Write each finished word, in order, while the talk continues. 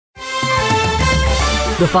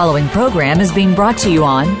The following program is being brought to you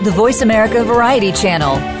on the Voice America Variety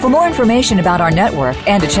Channel. For more information about our network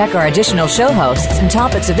and to check our additional show hosts and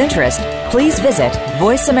topics of interest, please visit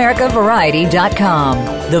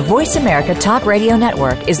VoiceAmericaVariety.com. The Voice America Talk Radio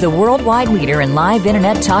Network is the worldwide leader in live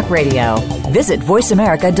Internet talk radio. Visit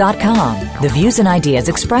VoiceAmerica.com. The views and ideas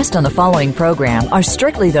expressed on the following program are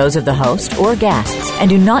strictly those of the host or guests and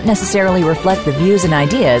do not necessarily reflect the views and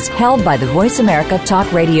ideas held by the Voice America Talk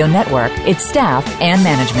Radio Network, its staff, and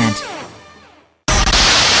management.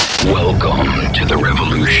 Welcome to the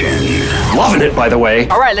revolution. Loving it, by the way.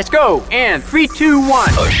 All right, let's go. And 3, 2, 1.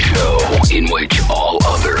 A show in which all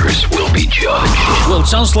others will be judged. Well, it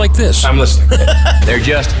sounds like this. I'm listening. They're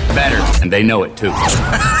just better, and they know it, too.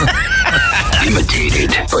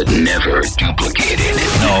 Imitated, but never duplicated.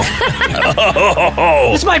 No.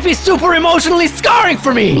 This might be super emotionally scarring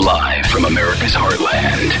for me. Live from America's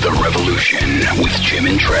heartland, the revolution with Jim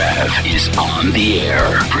and Trav is on the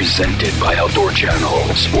air. Presented by Outdoor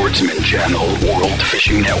Channel, Sportsman Channel, World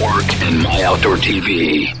Fishing Network, and My Outdoor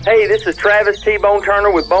TV. Hey, this is Travis T-Bone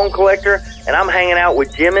Turner with Bone Collector, and I'm hanging out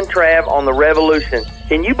with Jim and Trav on the Revolution.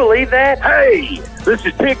 Can you believe that? Hey, this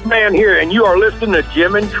is Pigman here, and you are listening to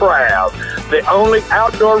Jim and Trav, the only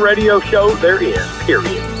outdoor radio show there is,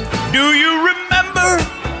 period. Do you remember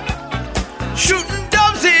shooting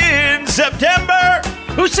doves in September?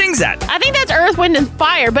 Who sings that? I think that's Earth, Wind, and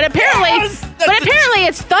Fire, but apparently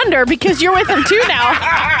it's Thunder because you're with them too now.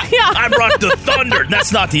 Yeah. I brought the Thunder.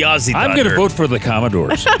 That's not the Aussie Thunder. I'm going to vote for the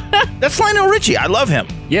Commodores. That's Lionel Richie. I love him.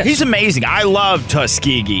 Yes. He's amazing. I love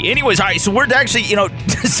Tuskegee. Anyways, all right, so we're actually,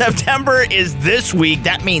 September is this week.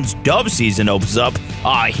 That means dove season opens up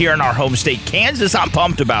here in our home state, Kansas. I'm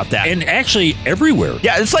pumped about that. And actually everywhere.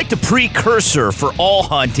 Yeah, it's like the precursor for all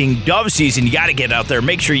hunting. Dove season, you got to get out there.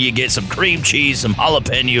 Make sure you get some cream cheese, some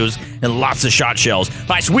jalapenos, and lots of shot shells. All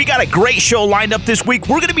right, so we got a great show lined up this week.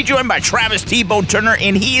 We're going to be joined by Travis T-Bone Turner,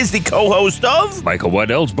 and he is the co-host of Michael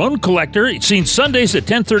Waddell's Bone Collector. It's seen Sundays at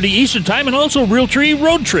 10:30 Eastern Time and also Realtree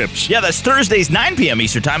Road Trips. Yeah, that's Thursdays, 9 p.m.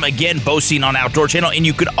 Eastern Time. Again, both seen on Outdoor Channel, and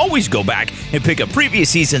you could always go back and pick up previous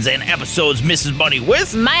seasons and episodes. Mrs. Bunny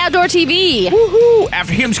with My Outdoor TV. Woohoo!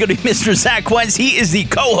 After him is going to be Mr. Zach Wentz. He is the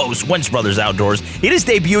co-host, Wentz Brothers Outdoors. It is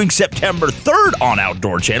debuting September 3rd on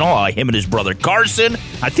Outdoor Channel. Him and his brother Carson.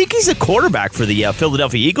 I think he's a quarterback for the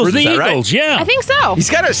Philadelphia Eagles. For the is that Eagles, right? yeah. I think so.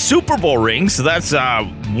 He's got a Super Bowl ring, so that's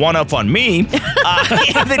one up on me.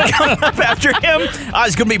 And then coming up after him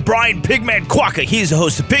is going to be Brian Pigman Quacka. He's the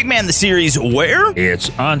host of Pigman, the series where?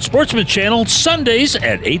 It's on Sportsman Channel Sundays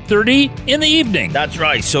at 8:30 in the evening. That's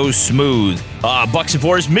right, so smooth. Bucks and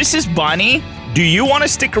Fours, Mrs. Bunny, do you want to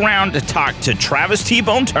stick around to talk to Travis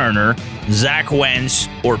T-Bone Turner, Zach Wentz,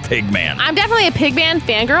 or Pigman? I'm definitely a Pigman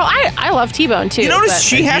fangirl. I love T-Bone too. You notice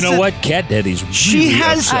she has what? Cat Daddy's really She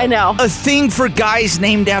has I know. a thing for guys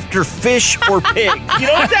named after fish or pig. You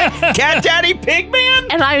know what that? Cat Daddy Pigman?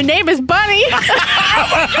 And my name is Bunny.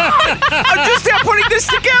 I'm just now putting this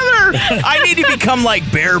together. I need to become like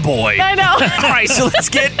Bear Boy. I know. All right, so let's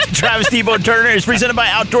get Travis T-Bone Turner. It's presented by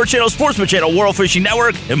Outdoor Channel, Sportsman Channel, World Fishing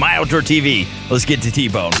Network, and My Outdoor TV. Let's get to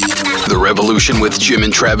T-Bone. The revolution with Jim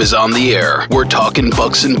and Trav is on the air. We're talking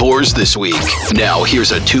bucks and boars this week. Now,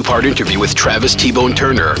 here's a 2-part interview with Travis T-Bone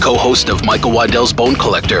Turner, co-host of Michael Waddell's Bone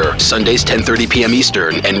Collector, Sundays 10:30 p.m.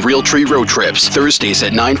 Eastern, and Realtree Road Trips, Thursdays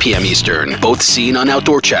at 9 p.m. Eastern. Both seen on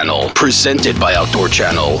Outdoor Channel. Presented by Outdoor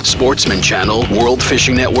Channel, Sportsman Channel, World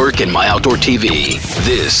Fishing Network, and My Outdoor TV.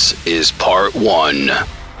 This is part 1.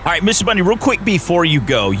 All right, Mr. Bunny, real quick before you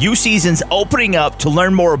go, U-Season's opening up. To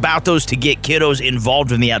learn more about those, to get kiddos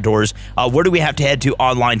involved in the outdoors, where do we have to head to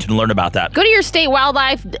online to learn about that? Go to your state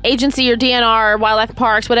wildlife agency or DNR, wildlife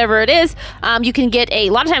parks, whatever it is. You can get a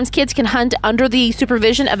lot of times kids can hunt under the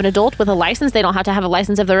supervision of an adult with a license. They don't have to have a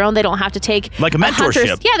license of their own. They don't have to take like a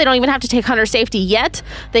mentorship. Yeah, they don't even have to take hunter safety yet.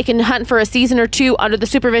 They can hunt for a season or two under the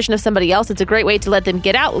supervision of somebody else. It's a great way to let them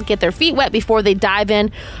get out, get their feet wet before they dive in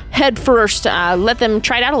head first. Let them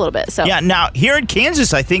try it out a little bit. So yeah, now here in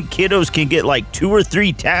Kansas, I think kiddos can get like 2 or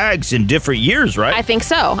 3 tags in different years, right? I think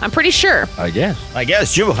so. I'm pretty sure. I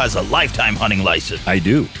guess Jimbo has a lifetime hunting license. I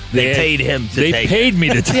do. They paid him to take it. They paid me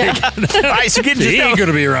to take it. All right, so he ain't going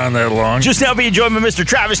to be around that long. Just now being joined by Mr.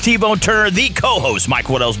 Travis T-Bone Turner, the co-host, Mike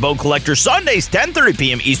Waddell's Bone Collector, Sundays, 10:30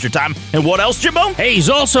 p.m. Eastern Time. And what else, Jimbo? Hey, he's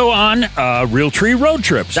also on Realtree Road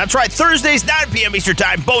Trips. That's right, Thursdays, 9 p.m. Eastern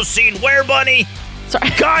Time. Both seen where, Bunny? Sorry.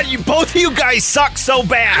 God, both of you guys suck so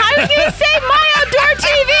bad. I was going to say My Outdoor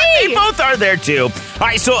TV. They both are there, too. All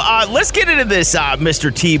right, so let's get into this,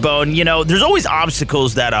 Mr. T-Bone. You know, there's always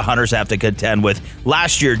obstacles that hunters have to contend with.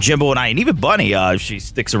 Last year, Jimbo and I, and even Bunny, she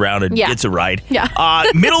sticks around and gets a ride. Yeah.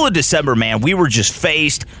 Middle of December, man, we were just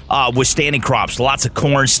faced with standing crops, lots of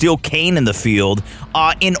corn, still cane in the field.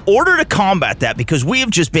 In order to combat that, because we have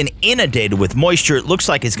just been inundated with moisture, it looks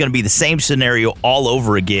like it's going to be the same scenario all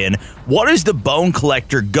over again. What is the bone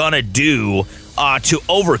collector going to do to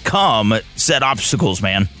overcome said obstacles,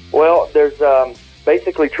 man? Well, there's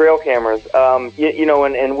basically trail cameras. You know,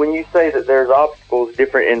 and when you say that there's obstacles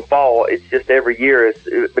different in fall, it's just every year.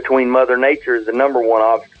 It's between Mother Nature is the number one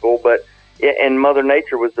obstacle, and Mother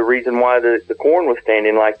Nature was the reason why the corn was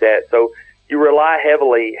standing like that. So you rely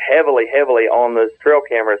heavily on those trail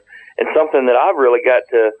cameras. And something that I've really got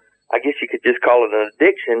to, I guess you could just call it an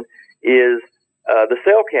addiction, is the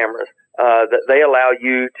cell cameras. That they allow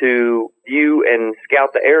you to view and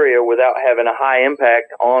scout the area without having a high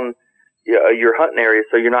impact on your hunting area.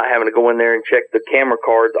 So you're not having to go in there and check the camera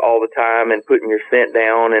cards all the time and putting your scent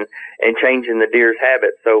down and changing the deer's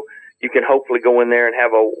habits. So you can hopefully go in there and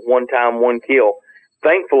have a one-time, one kill.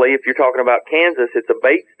 Thankfully, if you're talking about Kansas, it's a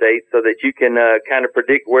bait state so that you can kind of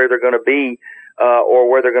predict where they're going to be or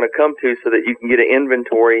where they're going to come to so that you can get an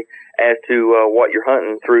inventory as to what you're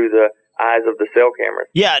hunting through the eyes of the cell cameras.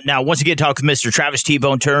 Yeah, now, once again, talk with Mr. Travis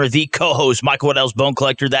T-Bone Turner, the co-host, Michael Waddell's Bone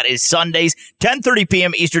Collector. That is Sundays, 10:30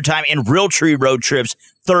 p.m. Eastern Time, and Realtree Road Trips,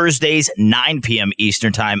 Thursdays, 9 p.m.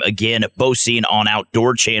 Eastern Time. Again, both seen on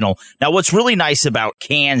Outdoor Channel. Now, what's really nice about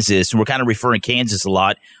Kansas, and we're kind of referring to Kansas a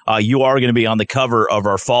lot, you are going to be on the cover of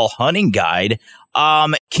our fall hunting guide.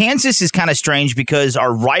 Kansas is kind of strange because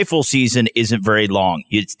our rifle season isn't very long.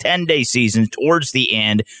 It's 10-day season towards the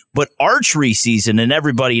end, but archery season, and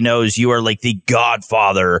everybody knows you are like the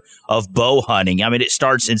godfather of bow hunting. I mean, it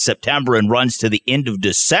starts in September and runs to the end of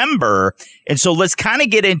December. And so let's kind of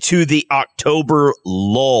get into the October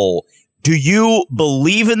lull. Do you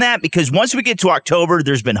believe in that? Because once we get to October,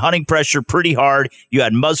 there's been hunting pressure pretty hard. You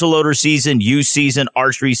had muzzleloader season, youth season,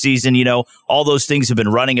 archery season, you know, all those things have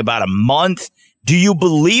been running about a month. Do you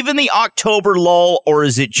believe in the October lull, or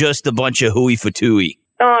is it just a bunch of hooey-fatooey?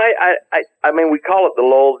 No, I mean, we call it the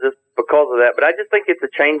lull just because of that, but I just think it's a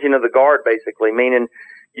changing of the guard, basically, meaning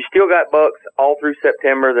you still got bucks all through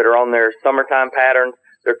September that are on their summertime patterns.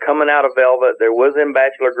 They're coming out of velvet. There was in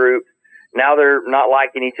bachelor groups. Now they're not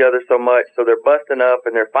liking each other so much, so they're busting up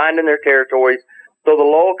and they're finding their territories. So the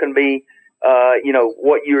lull can be, you know,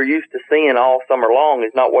 what you're used to seeing all summer long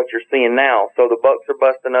is not what you're seeing now. So the bucks are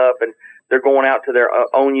busting up and they're going out to their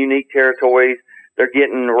own unique territories. They're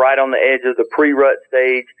getting right on the edge of the pre-rut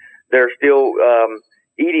stage. They're still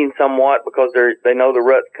eating somewhat because they know the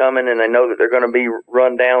rut's coming and they know that they're going to be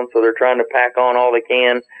run down, so they're trying to pack on all they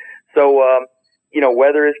can. So, you know,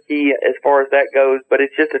 weather is key as far as that goes, but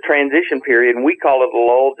it's just a transition period, and we call it a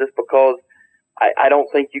lull just because I don't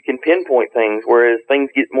think you can pinpoint things, whereas things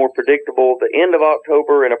get more predictable at the end of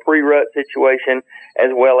October in a pre-rut situation,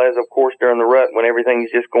 as well as, of course, during the rut when everything's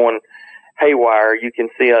just going haywire. You can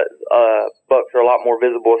see bucks are a lot more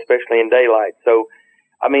visible, especially in daylight. So,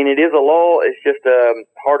 I mean, it is a lull. It's just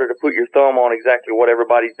harder to put your thumb on exactly what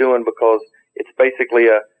everybody's doing because it's basically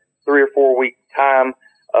a 3 or 4 week time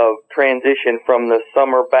of transition from the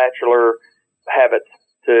summer bachelor habits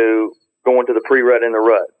to going to the pre-rut and the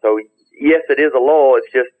rut. So, yes, it is a lull.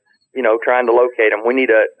 It's just, you know, trying to locate them. We need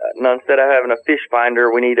instead of having a fish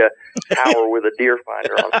finder, we need a tower with a deer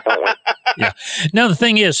finder on somewhere. Yeah. Now, the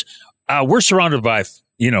thing is, we're surrounded by,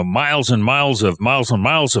 you know, miles and miles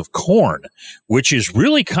of corn, which is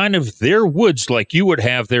really kind of their woods like you would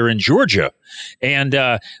have there in Georgia. And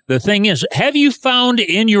the thing is, have you found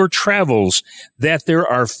in your travels that there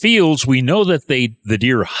are fields, we know that the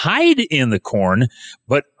deer hide in the corn,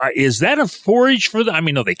 but is that a forage for them? I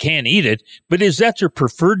mean, no, they can't eat it, but is that their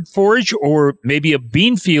preferred forage, or maybe a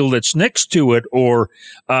bean field that's next to it, or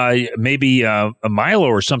maybe a milo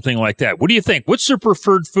or something like that? What do you think? What's their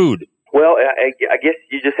preferred food? Well, I guess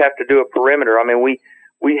you just have to do a perimeter. I mean,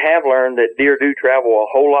 we have learned that deer do travel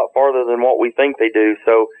a whole lot farther than what we think they do.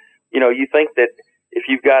 So, you know, you think that if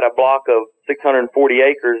you've got a block of 640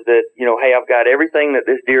 acres that, you know, hey, I've got everything that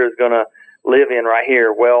this deer is going to live in right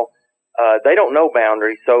here. Well, they don't know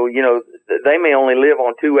boundaries. So, you know, they may only live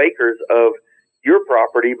on 2 acres of your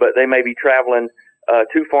property, but they may be traveling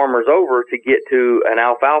 2 farmers over to get to an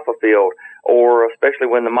alfalfa field, or especially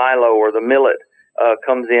when the milo or the millet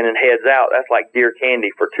comes in and heads out. That's like deer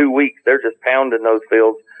candy. For 2 weeks, they're just pounding those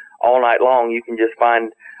fields all night long. You can just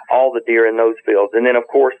find all the deer in those fields. And then, of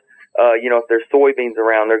course, you know, if there's soybeans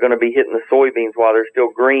around, they're going to be hitting the soybeans while they're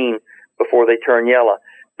still green before they turn yellow.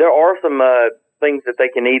 There are some things that they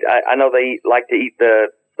can eat. I know they like to eat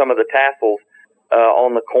some of the tassels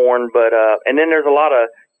on the corn. But and then there's a lot of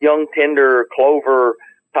young, tender clover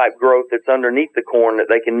type growth that's underneath the corn that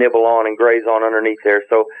they can nibble on and graze on underneath there.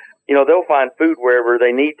 So, they'll find food wherever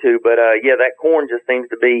they need to. But that corn just seems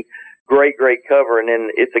to be great cover, and then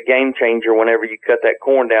it's a game changer whenever you cut that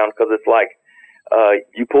corn down, because it's like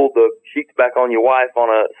you pulled the sheets back on your wife on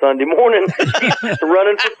a Sunday morning. She's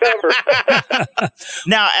running for cover.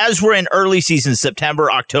 Now, as we're in early season, September,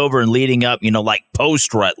 October, and leading up, like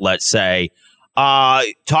post-rut, let's say,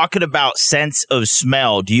 talking about sense of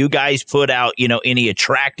smell, do you guys put out, any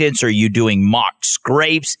attractants? Are you doing mock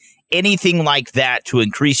scrapes? Anything like that to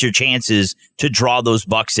increase your chances to draw those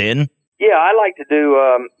bucks in? Yeah, I like to do,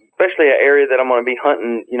 especially an area that I'm going to be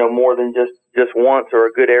hunting, more than just once, or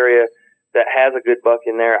a good area that has a good buck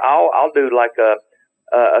in there. I'll do like a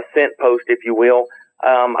scent post, if you will.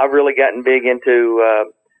 I've really gotten big into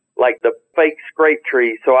like the fake scrape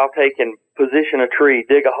tree. So I'll take and position a tree,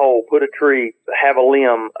 dig a hole, put a tree, have a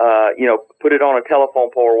limb, put it on a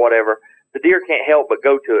telephone pole or whatever. The deer can't help but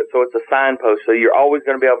go to it. So it's a signpost. So you're always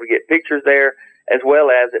going to be able to get pictures there, as well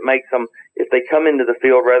as it makes them, if they come into the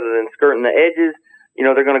field rather than skirting the edges,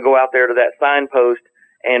 they're going to go out there to that signpost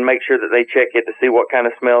and make sure that they check it to see what kind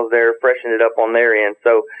of smells there, freshen it up on their end.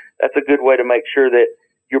 So that's a good way to make sure that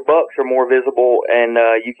your bucks are more visible, and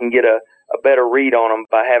you can get a better read on them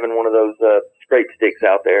by having one of those scrape sticks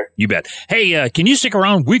out there. You bet. Hey, can you stick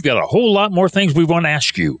around? We've got a whole lot more things we want to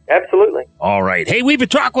ask you. Absolutely. All right. Hey, we've been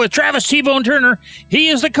talking with Travis T-Bone Turner. He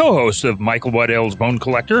is the co-host of Michael Waddell's Bone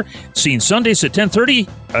Collector, seen Sundays at 10:30.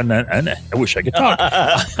 I wish I could talk.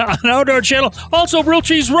 On Outdoor Channel. Also, Real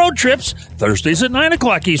Trees Road Trips, Thursdays at 9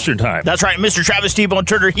 o'clock Eastern Time. That's right. Mr. Travis T-Bone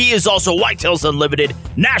Turner, he is also Whitetails Unlimited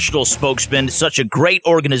national spokesman. Such a great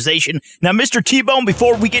organization. Now, Mr. T-Bone,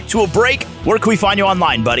 before we get to a break, where can we find you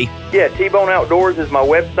online, buddy? Yeah, T-Bone Outdoors is my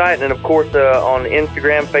website, and of course on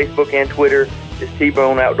Instagram, Facebook, and Twitter is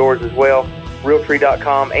T-Bone Outdoors as well.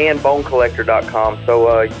 Realtree.com and bonecollector.com.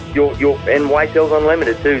 So you'll and Whitetails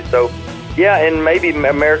Unlimited too. So yeah, and maybe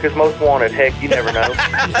America's Most Wanted. Heck, you never know.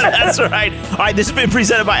 That's right. All right, this has been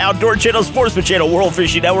presented by Outdoor Channel, Sportsman Channel, World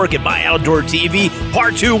Fishing Network, and My Outdoor TV.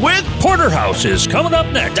 Part 2 with Porterhouse is coming up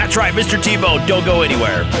next. That's right, Mr. T-Bone. Don't go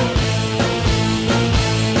anywhere.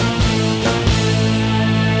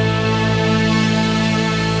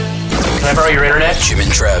 Can I borrow your internet?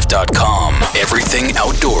 JimandTrav.com. Everything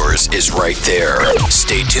outdoors is right there.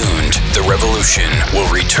 Stay tuned. The revolution will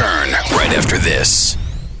return right after this.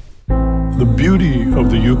 The beauty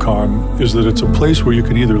of the Yukon is that it's a place where you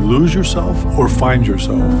can either lose yourself or find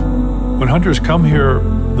yourself. When hunters come here,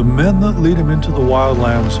 the men that lead them into the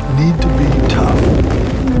wildlands need to be tough.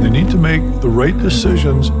 And they need to make the right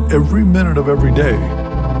decisions every minute of every day.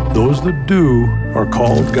 Those that do are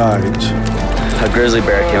called guides. A grizzly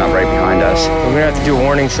bear came up right behind us. We're going to have to do a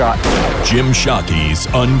warning shot. Jim Shockey's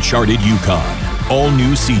Uncharted Yukon. All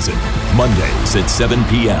new season. Mondays at 7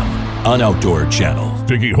 p.m. on Outdoor Channel.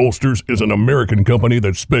 Sticky Holsters is an American company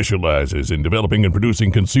that specializes in developing and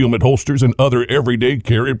producing concealment holsters and other everyday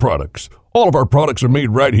carry products. All of our products are made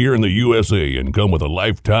right here in the USA and come with a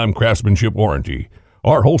lifetime craftsmanship warranty.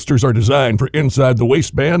 Our holsters are designed for inside the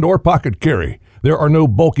waistband or pocket carry. There are no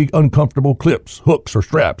bulky, uncomfortable clips, hooks, or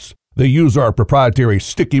straps. They use our proprietary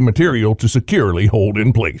sticky material to securely hold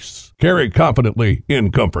in place. Carry confidently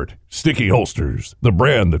in comfort. Sticky Holsters, the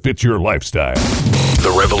brand that fits your lifestyle.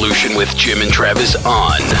 The revolution with Jim and Trav is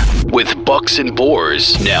on with Bucks and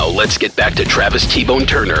Boars. Now let's get back to Travis T-Bone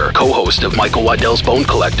Turner, co-host of Michael Waddell's Bone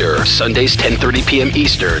Collector, Sundays 10:30 p.m.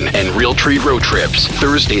 Eastern, and Real Tree Road Trips,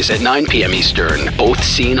 Thursdays at 9 p.m. Eastern, both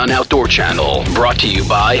seen on Outdoor Channel. Brought to you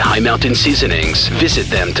by High Mountain Seasonings. Visit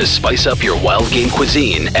them to spice up your wild game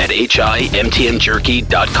cuisine at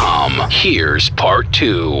HIMTNJerky.com. Here's part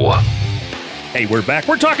 2. Hey, we're back.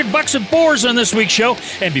 We're talking bucks and boars on this week's show.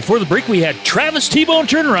 And before the break, we had Travis T-Bone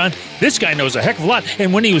Turner on. This guy knows a heck of a lot.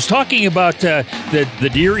 And when he was talking about the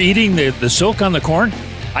deer eating the silk on the corn,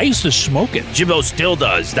 I used to smoke it. Jimbo still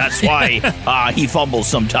does. That's why he fumbles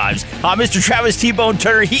sometimes. Mr. Travis T-Bone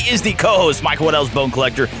Turner, he is the co-host, Michael Waddell's Bone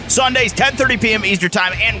Collector. Sundays, 10:30 p.m. Eastern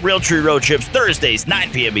Time, and Real Tree Road Trips, Thursdays,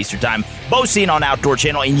 9 p.m. Eastern Time. Both seen on Outdoor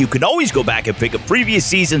Channel, and you can always go back and pick up previous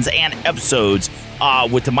seasons and episodes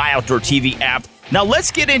with the My Outdoor TV app. Now,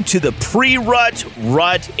 let's get into the pre-rut,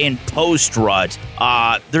 rut, and post-rut.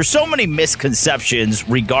 There's so many misconceptions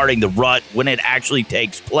regarding the rut, when it actually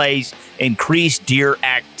takes place, increased deer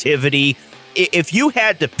activity. If you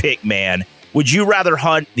had to pick, man, would you rather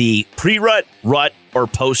hunt the pre-rut, rut, or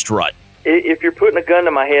post-rut? If you're putting a gun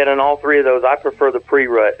to my head on all three of those, I prefer the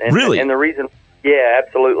pre-rut. Really? And the reason, yeah,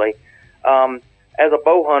 absolutely. As a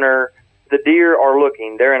bow hunter, the deer are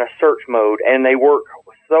looking. They're in a search mode, and they work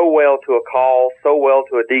so well to a call, so well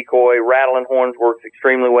to a decoy. Rattling horns works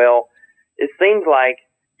extremely well. It seems like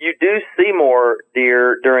you do see more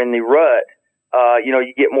deer during the rut.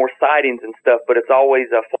 You get more sightings and stuff, but it's always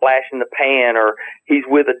a flash in the pan, or he's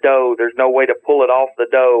with a doe. There's no way to pull it off the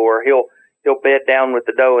doe, or he'll bed down with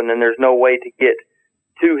the doe, and then there's no way to get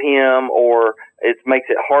to him, or it makes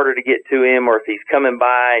it harder to get to him, or if he's coming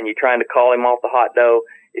by and you're trying to call him off the hot doe,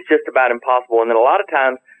 it's just about impossible. And then a lot of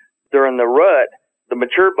times during the rut, the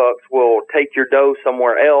mature bucks will take your doe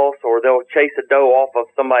somewhere else, or they'll chase a doe off of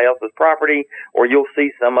somebody else's property, or you'll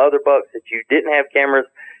see some other bucks that you didn't have cameras.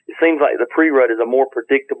 It seems like the pre-rut is a more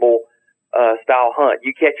predictable style hunt.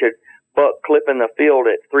 You catch a buck clipping the field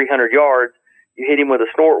at 300 yards, you hit him with a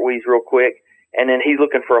snort wheeze real quick, and then he's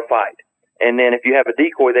looking for a fight. And then if you have a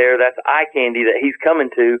decoy there, that's eye candy that he's coming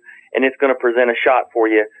to, and it's going to present a shot for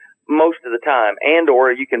you most of the time. And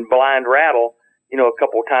or you can blind rattle, a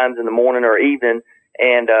couple of times in the morning or evening,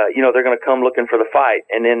 and they're going to come looking for the fight.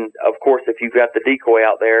 And then, of course, if you've got the decoy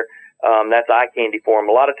out there, that's eye candy for them.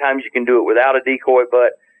 A lot of times you can do it without a decoy,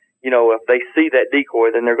 but if they see that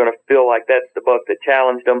decoy, then they're going to feel like that's the buck that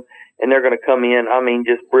challenged them, and they're going to come in,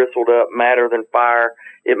 just bristled up, madder than fire.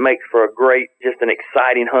 It makes for a great, just an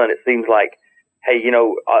exciting hunt. It seems like, hey,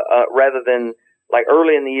 rather than like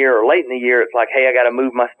early in the year or late in the year, it's like, hey, I got to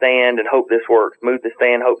move my stand and hope this works. Move the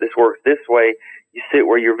stand, hope this works. This way, you sit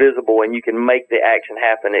where you're visible and you can make the action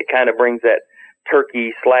happen. It kind of brings that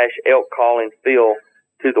turkey/elk calling feel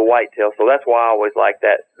to the whitetail. So that's why I always like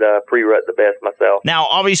that, the pre-rut the best myself. Now,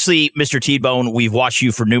 obviously, Mr. T-Bone, we've watched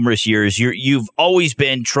you for numerous years. You've always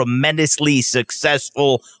been tremendously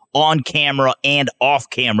successful on camera and off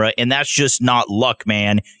camera, and that's just not luck,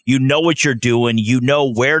 man. You know what you're doing. You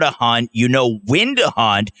know where to hunt. You know when to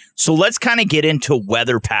hunt. So let's kind of get into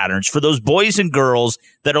weather patterns for those boys and girls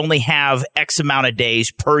that only have X amount of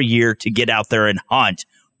days per year to get out there and hunt.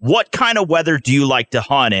 What kind of weather do you like to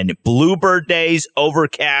hunt in? Bluebird days,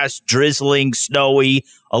 overcast, drizzling, snowy,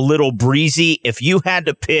 a little breezy. If you had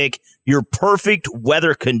to pick your perfect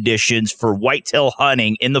weather conditions for whitetail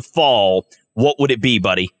hunting in the fall, what would it be,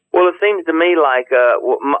 buddy? Well, it seems to me like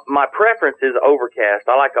my preference is overcast.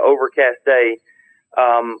 I like an overcast day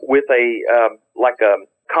with a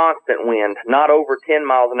constant wind, not over 10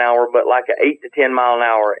 miles an hour, but like an 8 to 10 mile an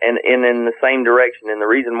hour, and in the same direction. And the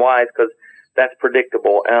reason why is because that's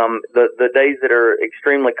predictable. The days that are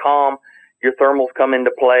extremely calm, your thermals come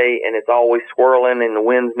into play, and it's always swirling, and the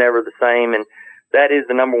wind's never the same. And that is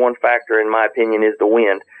the number one factor, in my opinion, is the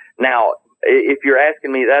wind. Now, if you're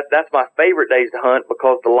asking me, that's my favorite days to hunt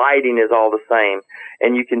because the lighting is all the same,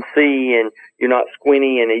 and you can see, and you're not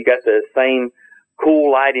squinty, and you got the same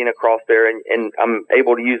cool lighting across there, and I'm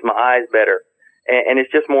able to use my eyes better. And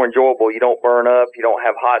it's just more enjoyable. You don't burn up. You don't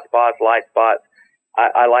have hot spots, light spots.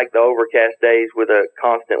 I like the overcast days with a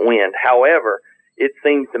constant wind. However, it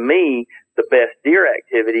seems to me the best deer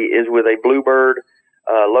activity is with a bluebird,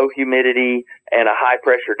 low humidity, and a high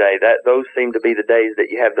pressure day. Those seem to be the days that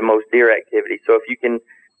you have the most deer activity. So if you can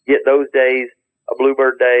get those days, a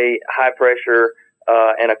bluebird day, high pressure,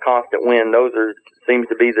 and a constant wind, seems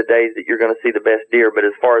to be the days that you're going to see the best deer. But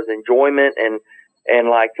as far as enjoyment and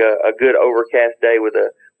like a good overcast day with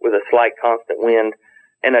a slight constant wind,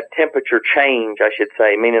 and a temperature change, I should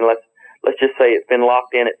say, meaning let's just say it's been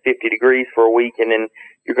locked in at 50 degrees for a week, and then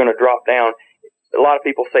you're going to drop down. A lot of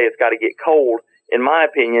people say it's got to get cold. In my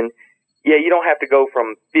opinion, yeah, you don't have to go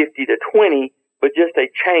from 50 to 20, but just a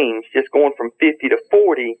change, just going from 50 to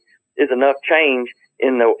 40 is enough change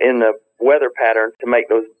in the weather pattern to make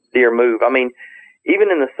those deer move.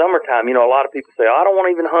 Even in the summertime, a lot of people say, I don't want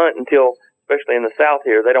to even hunt until, especially in the South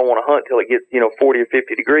here, they don't want to hunt till it gets, 40 or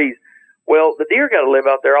 50 degrees. Well, the deer got to live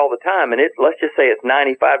out there all the time, and let's just say it's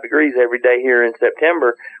 95 degrees every day here in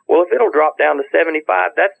September. Well, if it'll drop down to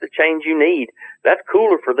 75, that's the change you need. That's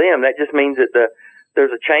cooler for them. That just means that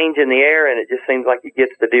there's a change in the air, and it just seems like it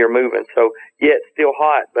gets the deer moving. So, yeah, it's still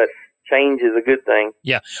hot, but change is a good thing.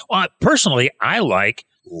 Yeah. Well, personally, I like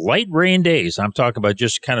light rain days. I'm talking about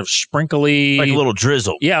just kind of sprinkly. Like a little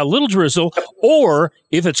drizzle. Yeah, a little drizzle. Or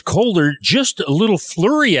if it's colder, just a little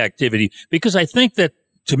flurry activity, because I think that,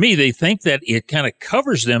 to me, they think that it kind of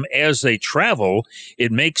covers them as they travel.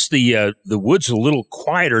 It makes the woods a little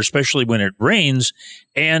quieter, especially when it rains.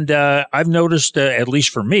 And I've noticed, at least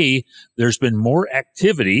for me, there's been more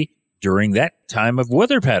activity during that time of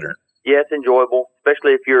weather pattern. Yeah, it's enjoyable,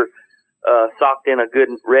 especially if you're socked in a good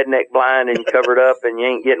redneck blind and covered up and you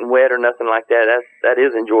ain't getting wet or nothing like that. That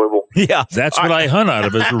is enjoyable. Yeah. That's what I hunt out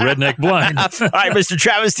of, is a redneck blind. All right, Mr.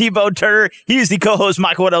 Travis T-Bone Turner. He is the co-host,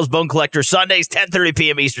 Michael Waddell's Bone Collector, Sundays, 10:30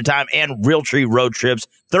 p.m. Eastern Time, and Realtree Road Trips,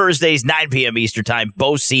 Thursdays, 9 p.m. Eastern Time,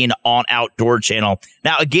 both seen on Outdoor Channel.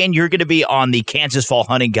 Now, again, you're going to be on the Kansas Fall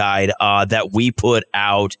Hunting Guide that we put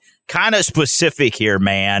out. Kind of specific here,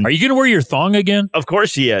 man. Are you going to wear your thong again? Of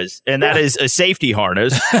course he is. And that is a safety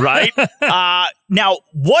harness, right? Now,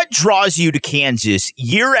 what draws you to Kansas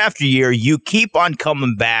year after year? You keep on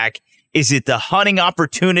coming back. Is it the hunting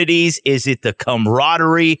opportunities? Is it the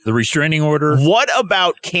camaraderie? The restraining order? What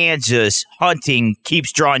about Kansas hunting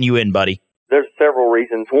keeps drawing you in, buddy? There's several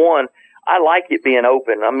reasons. One, I like it being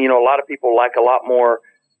open. I mean, a lot of people like a lot more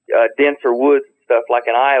denser woods and stuff like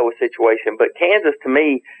an Iowa situation. But Kansas, to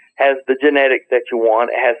me, has the genetics that you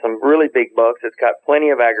want. It has some really big bucks. It's got plenty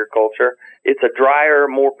of agriculture. It's a drier,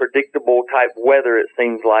 more predictable type weather, it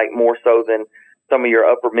seems like, more so than some of your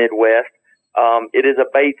upper Midwest. It is a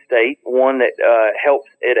bait state, one that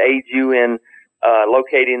helps it aids you in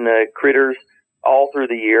locating the critters all through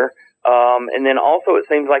the year. And then also it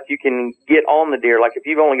seems like you can get on the deer. Like if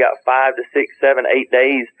you've only got 5 to 6, 7, 8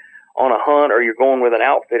 days on a hunt or you're going with an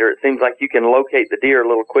outfitter, it seems like you can locate the deer a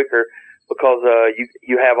little quicker because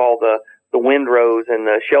you have all the windrows and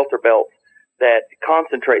the shelter belts that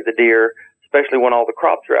concentrate the deer, especially when all the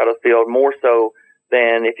crops are out of the field, more so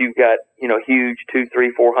than if you've got, huge 200,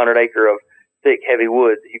 300, 400 acre of thick, heavy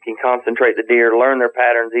woods. You can concentrate the deer, learn their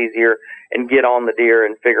patterns easier, and get on the deer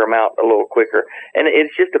and figure them out a little quicker. And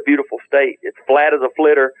it's just a beautiful state. It's flat as a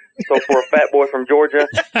flitter. So for a fat boy from Georgia,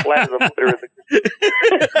 flat as a flitter is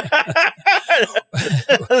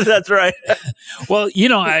That's right. Well,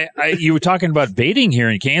 you were talking about baiting here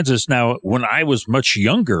in Kansas. Now, when I was much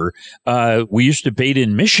younger, we used to bait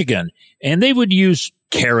in Michigan, and they would use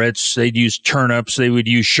carrots, they'd use turnips, they would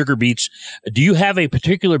use sugar beets. Do you have a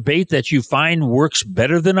particular bait that you find works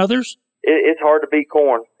better than others? It's hard to beat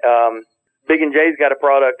corn. Big and J's got a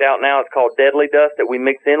product out now. It's called Deadly Dust that we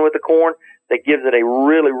mix in with the corn that gives it a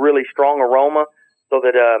really, really strong aroma so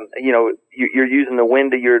that, you're using the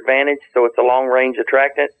wind to your advantage. So it's a long range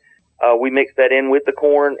attractant. We mix that in with the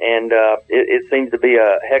corn, and it seems to be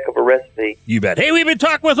a heck of a recipe. You bet. Hey, we've been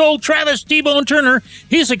talking with old Travis T-Bone Turner.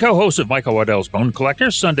 He's the co-host of Michael Waddell's Bone Collector,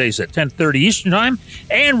 Sundays at 10:30 Eastern Time,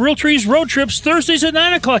 and Real Trees Road Trips, Thursdays at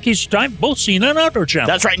 9 o'clock Eastern Time, both seen on Outdoor Channel.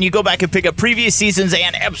 That's right, and you go back and pick up previous seasons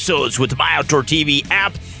and episodes with the My Outdoor TV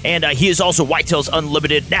app, and he is also Whitetails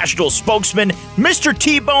Unlimited national spokesman. Mr.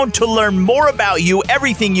 T-Bone, to learn more about you,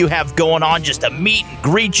 everything you have going on, just to meet and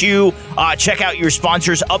greet you, check out your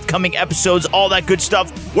sponsors, upcoming episodes, all that good stuff.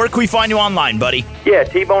 Where can we find you online, buddy? Yeah,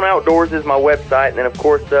 T-Bone Outdoors is my website. And then, of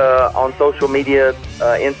course, on social media,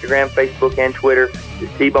 Instagram, Facebook, and Twitter is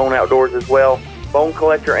T-Bone Outdoors as well. Bone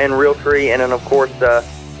Collector and Realtree. And then, of course,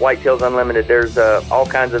 Whitetails Unlimited. There's all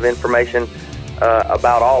kinds of information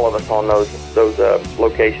about all of us on those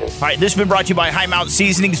locations. All right, this has been brought to you by High Mountain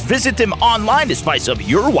Seasonings. Visit them online to spice up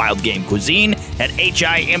your wild game cuisine at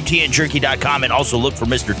HIMTNJerky.com, and also look for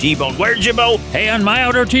Mr. T-Bone. Where, Jimbo? Hey, on My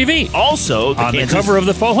Outdoor TV. Also, on the cover of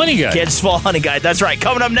the Fall Hunting Guide. Kansas Fall Hunting Guide. That's right.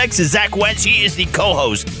 Coming up next is Zach Wentz. He is the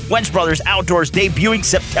co-host. Wentz Brothers Outdoors, debuting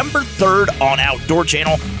September 3rd on Outdoor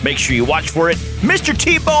Channel. Make sure you watch for it. Mr.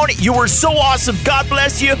 T-Bone, you were so awesome. God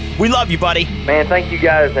bless you. We love you, buddy. Man, thank you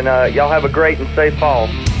guys, and y'all have a great and safe fall.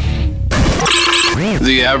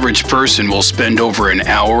 The average person will spend over an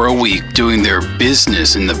hour a week doing their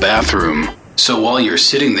business in the bathroom. So while you're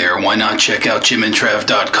sitting there, why not check out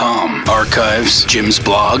jimandtrav.com? Archives, Jim's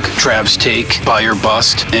blog, Trav's take, buy or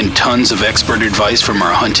bust, and tons of expert advice from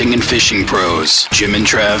our hunting and fishing pros.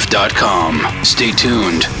 jimandtrav.com. Stay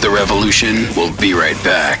tuned. The revolution will be right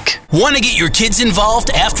back. Want to get your kids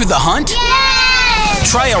involved after the hunt? Yes!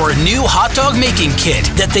 Try our new hot dog making kit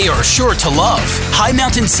that they are sure to love. High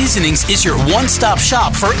Mountain Seasonings is your one-stop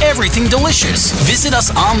shop for everything delicious. Visit us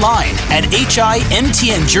online at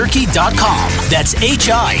HIMTNJerky.com. That's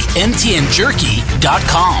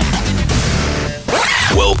HIMTNJerky.com.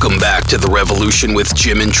 Welcome back to The Revolution with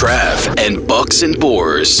Jim and Trav and Bucks and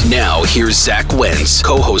Boars. Now, here's Zach Wentz,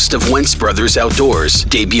 co-host of Wentz Brothers Outdoors,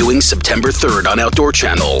 debuting September 3rd on Outdoor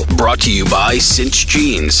Channel. Brought to you by Cinch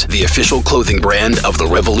Jeans, the official clothing brand of The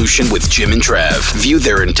Revolution with Jim and Trav. View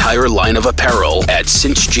their entire line of apparel at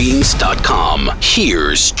cinchjeans.com.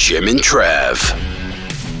 Here's Jim and Trav.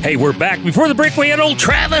 Hey, we're back. Before the break, we had old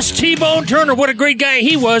Travis T-Bone Turner. What a great guy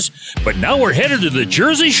he was. But now we're headed to the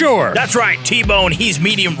Jersey Shore. That's right, T-Bone. He's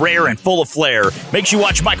medium rare and full of flair. Make sure you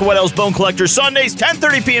watch Michael Waddell's Bone Collector Sundays,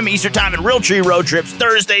 10:30 p.m. Eastern Time, and Realtree Road Trips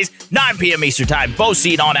Thursdays, 9 p.m. Eastern Time. Both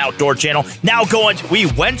seen on Outdoor Channel. Now we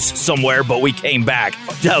went somewhere, but we came back.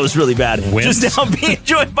 That was really bad. Just now being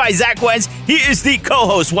joined by Zach Wentz. He is the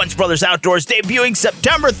co-host, Wentz Brothers Outdoors, debuting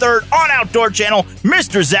September 3rd on Outdoor Channel.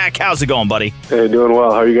 Mr. Zach, how's it going, buddy? Hey, doing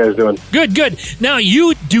well. How are you you guys doing? Good, good. Now,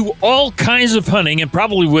 you do all kinds of hunting and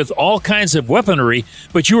probably with all kinds of weaponry,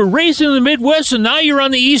 but you were raised in the Midwest and now you're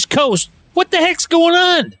on the East Coast. What the heck's going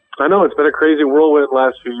on? I know it's been a crazy whirlwind the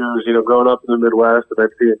last few years, you know, growing up in the Midwest and then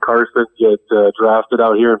seeing Carson get drafted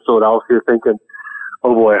out here in Philadelphia, thinking,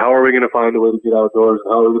 oh boy, how are we going to find a way to get outdoors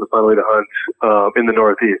and how are we going to find a way to hunt in the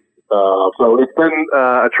Northeast? So it's been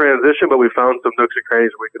a transition, but we found some nooks and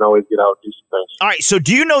crannies where we can always get out and do some things. All right, so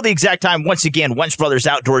do you know the exact time, once again, Wentz Brothers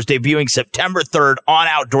Outdoors debuting September 3rd on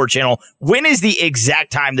Outdoor Channel. When is the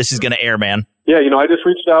exact time this is going to air, man? Yeah, you know, I just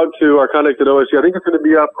reached out to our contact at OSU. I think it's going to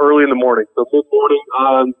be up early in the morning. So mid-morning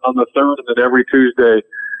on the 3rd and then every Tuesday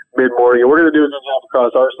mid-morning. And we're going to do a good job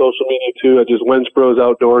across our social media, too, at just Wentz Bros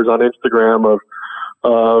Outdoors on Instagram of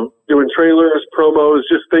doing trailers, promos,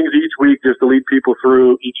 just things each week just to lead people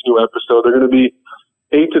through each new episode. They're going to be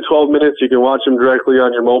 8 to 12 minutes. You can watch them directly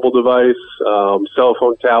on your mobile device, cell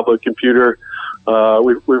phone, tablet, computer.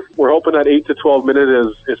 We're hoping that 8 to 12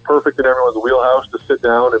 minutes is perfect in everyone's wheelhouse to sit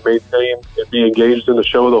down and maintain and be engaged in the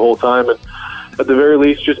show the whole time. And at the very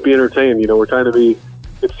least, just be entertained. You know, we're trying to be,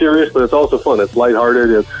 it's serious, but it's also fun. It's lighthearted.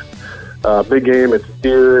 It's big game. It's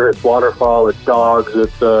deer. It's waterfowl. It's dogs.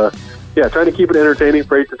 It's, trying to keep it entertaining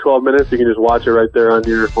for 8 to 12 minutes. You can just watch it right there on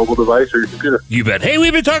your mobile device or your computer. You bet. Hey,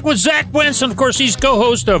 we've been talking with Zach Wentz, and of course, he's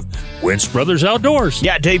co-host of Wentz Brothers Outdoors.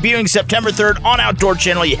 Yeah, debuting September 3rd on Outdoor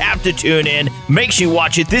Channel. You have to tune in. Make sure you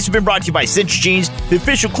watch it. This has been brought to you by Cinch Jeans, the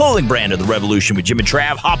official clothing brand of the Revolution with Jim and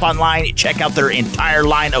Trav. Hop online, check out their entire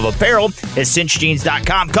line of apparel at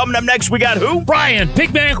cinchjeans.com. Coming up next, we got who? Brian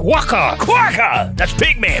Pigman Quacka. That's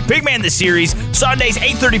Pigman. Pigman the series. Sundays,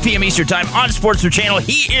 8:30 p.m. Eastern Time on Sportsman Channel.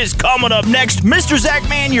 He is coming up next. Mr. Zach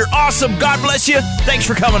Man, you're awesome. God bless you. Thanks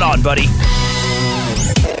for coming on, buddy.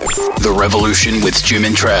 The Revolution with Jim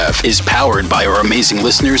and Trav is powered by our amazing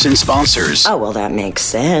listeners and sponsors. Oh, well, that makes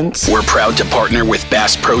sense. We're proud to partner with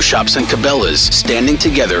Bass Pro Shops and Cabela's, standing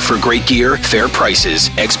together for great gear, fair prices,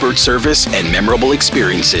 expert service, and memorable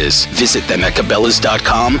experiences. Visit them at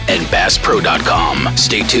Cabela's.com and BassPro.com.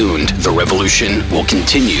 Stay tuned. The Revolution will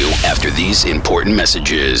continue after these important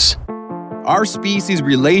messages. Our species'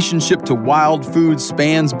 relationship to wild food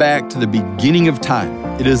spans back to the beginning of time.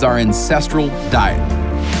 It is our ancestral diet.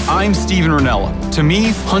 I'm Steven Ranella. To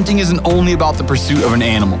me, hunting isn't only about the pursuit of an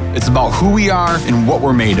animal. It's about who we are and what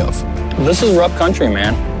we're made of. This is rough country,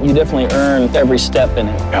 man. You definitely earned every step in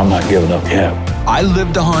it. I'm not giving up yet. I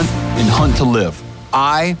live to hunt and hunt to live.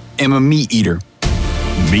 I am a meat eater.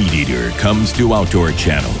 Meat Eater comes to Outdoor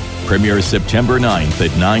Channel. Premieres September 9th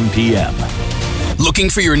at 9 p.m. Looking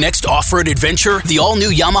for your next off-road adventure? The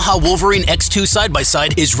all-new Yamaha Wolverine X2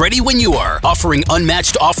 side-by-side is ready when you are, offering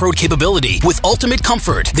unmatched off-road capability with ultimate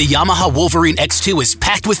comfort. The Yamaha Wolverine X2 is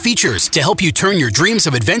packed with features to help you turn your dreams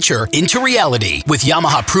of adventure into reality. With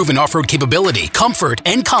Yamaha proven off-road capability, comfort,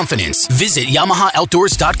 and confidence, visit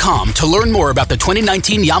YamahaOutdoors.com to learn more about the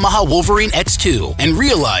 2019 Yamaha Wolverine X2 and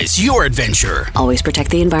realize your adventure. Always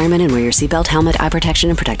protect the environment and wear your seatbelt, helmet, eye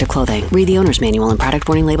protection, and protective clothing. Read the owner's manual and product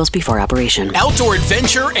warning labels before operation. Outdoor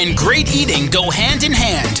adventure and great eating go hand in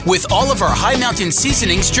hand with all of our High Mountain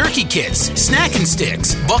Seasonings jerky kits, snack and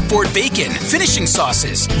sticks, buckboard bacon, finishing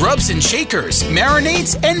sauces, rubs and shakers,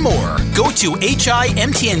 marinades, and more. Go to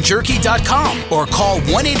HIMTNjerky.com or call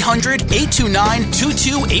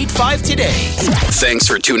 1-800-829-2285 today. Thanks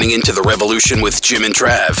for tuning into The Revolution with Jim and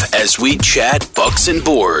Trav as we chat bucks and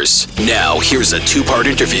boars. Now, here's a two-part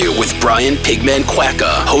interview with Brian Pigman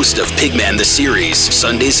Quacka, host of Pigman the Series,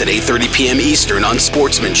 Sundays at 8:30 p.m. Eastern on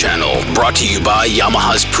Sportsman Channel. Brought to you by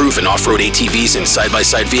Yamaha's proven off-road ATVs and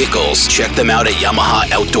side-by-side vehicles. Check them out at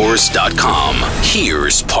YamahaOutdoors.com.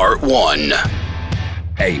 Here's part one.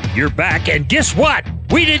 Hey, you're back, and guess what?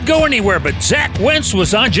 We didn't go anywhere, but Zach Wentz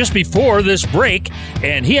was on just before this break,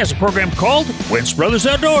 and he has a program called Wentz Brothers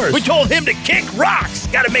Outdoors. We told him to kick rocks.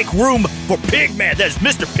 Got to make room for Pigman. That's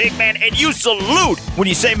Mr. Pigman, and you salute when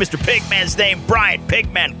you say Mr. Pigman's name, Brian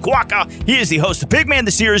Pigman Quacka. He is the host of Pigman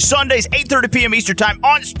the Series, Sundays, 8:30 p.m. Eastern Time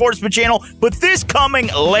on Sportsman Channel. But this coming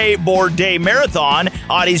Labor Day Marathon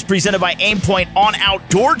is presented by Aimpoint on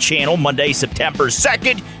Outdoor Channel, Monday, September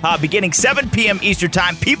 2nd, beginning 7 p.m. Eastern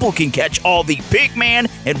Time. People can catch all the Pigman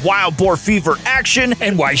and wild boar fever action.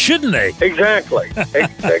 And why shouldn't they? Exactly.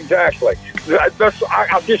 Exactly. I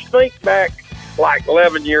just think back like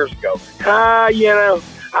 11 years ago. I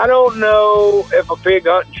don't know if a pig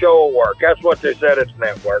hunting show will work. That's what they said at the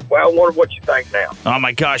network. Well, I wonder what you think now. Oh,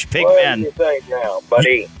 my gosh, Pigman. What do you think now,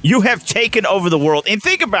 buddy? You have taken over the world. And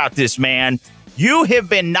think about this, man. You have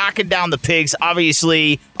been knocking down the pigs,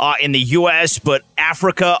 obviously, in the U.S., but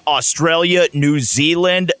Africa, Australia, New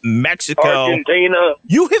Zealand, Mexico. Argentina.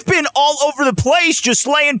 You have been all over the place just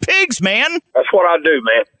slaying pigs, man. That's what I do,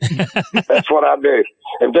 man. That's what I do.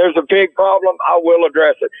 If there's a pig problem, I will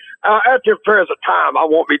address it. At the present time, I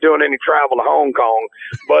won't be doing any travel to Hong Kong,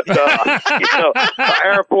 but the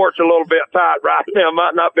airport's a little bit tight right now. I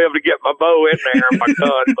might not be able to get my bow in there and my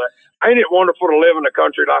gun, but ain't it wonderful to live in a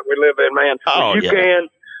country like we live in, man? Oh, you can,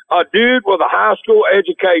 a dude with a high school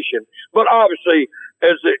education, but obviously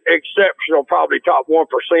as the exceptional, probably top 1%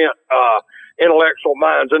 intellectual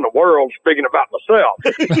minds in the world, speaking about myself,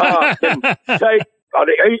 can take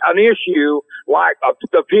an issue like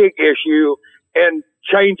the pig issue and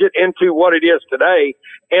change it into what it is today.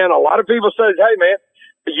 And a lot of people say, hey, man,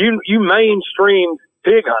 you mainstream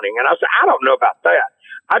pig hunting. And I said, I don't know about that.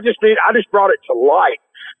 I just brought it to light.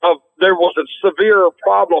 There was a severe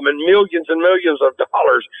problem and millions of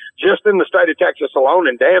dollars just in the state of Texas alone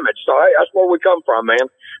in damage. So, hey, that's where we come from, man.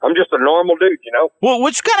 I'm just a normal dude, you know? Well,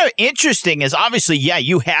 what's kind of interesting is obviously,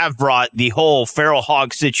 you have brought the whole feral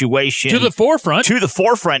hog situation to the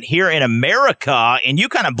forefront here in America, and you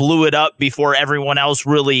kind of blew it up before everyone else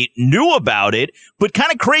really knew about it. But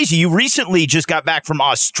kind of crazy, you recently just got back from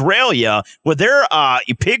Australia with their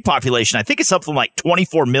pig population. I think it's something like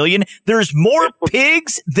 24 million. There's more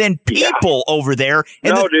pigs than people over there.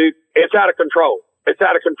 And dude, it's out of control. It's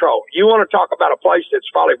out of control. You want to talk about a place that's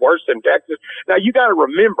probably worse than Texas? Now, you got to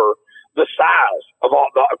remember the size of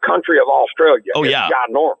the country of Australia. Oh, yeah. It's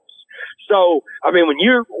ginormous. So, I mean, when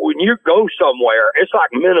you go somewhere, it's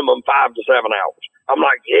like minimum 5 to 7 hours. I'm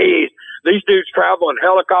like, geez, these dudes travel in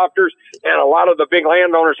helicopters, and a lot of the big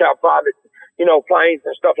landowners have private, planes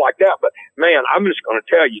and stuff like that. But, man, I'm just going to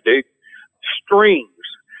tell you, dude, streams,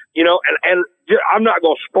 and I'm not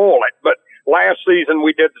going to spoil it, but last season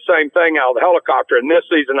we did the same thing out of the helicopter, and this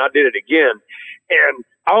season I did it again. And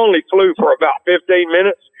I only flew for about 15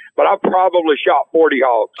 minutes, but I probably shot 40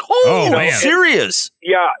 hogs. Oh, man. Serious?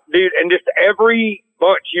 Yeah, dude. And just every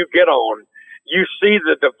bunch you get on, you see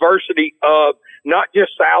the diversity of not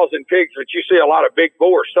just sows and pigs, but you see a lot of big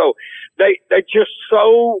boars. So they just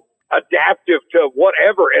so adaptive to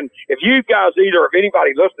whatever. And if you guys, if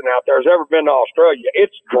anybody listening out there has ever been to Australia,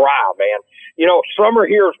 it's dry, man. Summer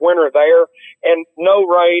here is winter there, and no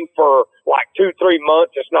rain for like 2-3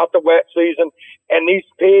 months. It's not the wet season. And these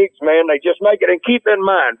pigs, man, they just make it. And keep in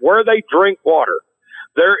mind, where they drink water,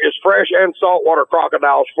 there is fresh and saltwater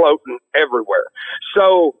crocodiles floating everywhere.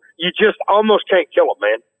 So you just almost can't kill them,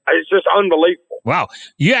 man. It's just unbelievable. Wow.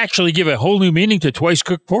 You actually give a whole new meaning to twice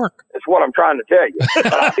cooked pork. That's what I'm trying to tell you.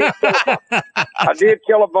 But I did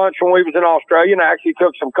kill a bunch when we was in Australia, and I actually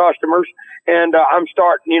took some customers. And I'm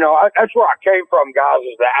starting, that's where I came from, guys,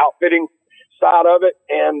 is the outfitting side of it.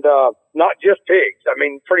 And not just pigs. I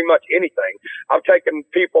mean, pretty much anything. I've taken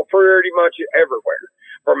people pretty much everywhere,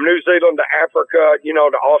 from New Zealand to Africa,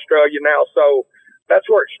 to Australia now. So that's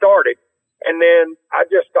where it started. And then I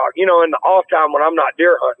just thought, in the off time when I'm not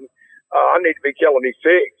deer hunting, I need to be killing these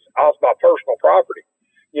pigs off my personal property,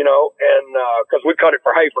 and because we cut it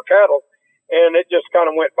for hay for cattle, and it just kind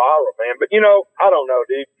of went viral, man. But, I don't know,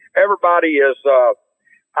 dude. Everybody is,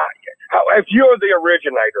 if you're the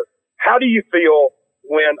originator, how do you feel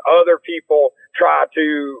when other people try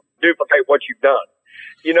to duplicate what you've done?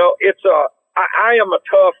 I am a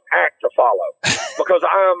tough act to follow because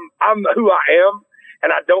I'm who I am.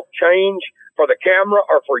 And I don't change for the camera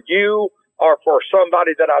or for you or for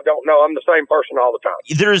somebody that I don't know. I'm the same person all the time.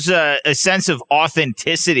 There's a sense of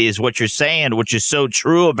authenticity is what you're saying, which is so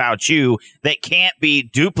true about you that can't be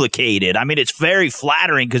duplicated. I mean, it's very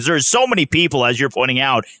flattering because there's so many people, as you're pointing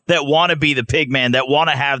out, that want to be the pig man, that want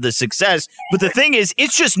to have the success. But the thing is,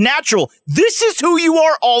 it's just natural. This is who you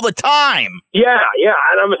are all the time. Yeah.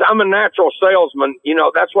 And I'm a natural salesman.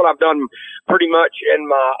 That's what I've done pretty much in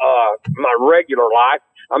my regular life.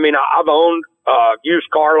 I mean, I've owned used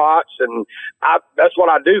car lots, and that's what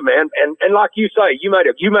I do, man. And like you say, you made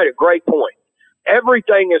a great point.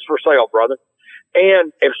 Everything is for sale, brother.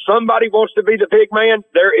 And if somebody wants to be the pig man,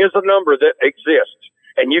 there is a number that exists,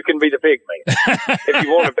 and you can be the pig man if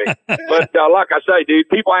you want to be. But like I say, dude,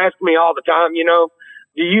 people ask me all the time,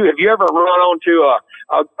 have you ever run onto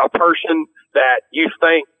a person that you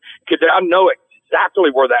think? Because I know exactly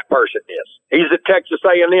where that person is. He's at Texas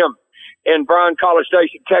A&M in Bryan College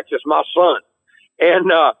Station, Texas, my son.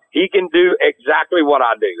 And he can do exactly what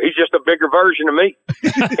I do. He's just a bigger version of me.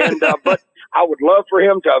 And but I would love for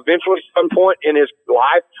him to eventually, at some point in his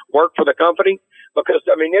life, work for the company. Because,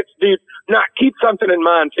 I mean, keep something in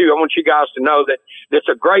mind, too. I want you guys to know that it's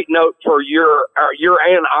a great note for your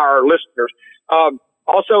and our listeners.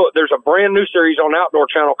 Also, there's a brand new series on Outdoor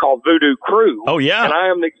Channel called Voodoo Crew. Oh, yeah. And I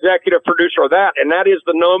am the executive producer of that, and that is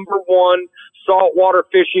the #1 saltwater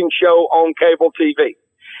fishing show on cable TV.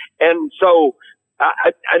 And so,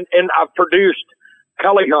 I've produced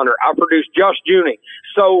Cully Hunter. I've produced Just Junie.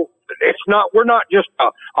 So we're not just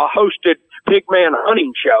a hosted Pigman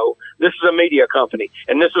hunting show. This is a media company,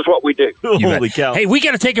 and this is what we do. Holy cow. Hey, we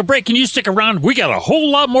got to take a break. Can you stick around? We got a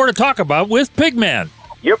whole lot more to talk about with Pigman.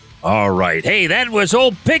 Yep. All right. Hey, that was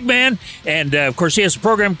old Pigman. And, of course, he has a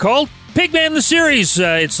program called Pigman the Series.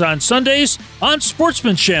 It's on Sundays on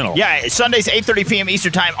Sportsman Channel. Yeah, Sundays, 8:30 p.m.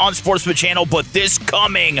 Eastern Time on Sportsman Channel. But this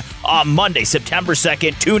coming Monday, September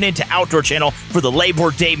 2nd, tune into Outdoor Channel for the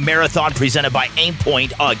Labor Day Marathon presented by Aim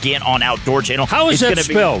Point, again on Outdoor Channel. How is that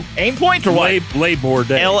spelled? Aim Point or what? Labor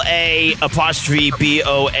Day.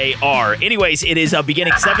 LA_BOAR. Anyways, it is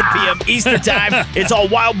beginning 7 p.m. Eastern Time. It's all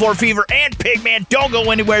Wild Boar Fever and Pigman. Don't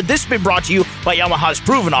go anywhere. This has been brought to you by Yamaha's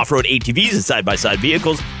proven off-road ATVs and side-by-side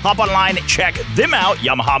vehicles. Hop online, check them out,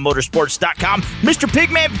 YamahaMotorsports.com. Mr.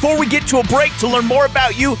 Pigman, before we get to a break, to learn more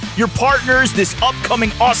about you, your partners, this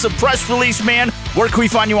upcoming awesome press release, man, where can we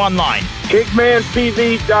find you online?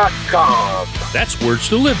 PigmanTV.com. That's words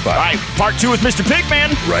to live by. All right, part 2 with Mr.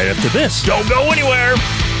 Pigman. Right after this. Don't go anywhere.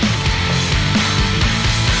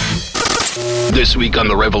 This week on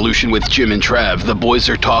The Revolution with Jim and Trav, the boys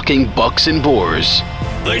are talking bucks and boars.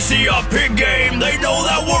 They see a pig game, they know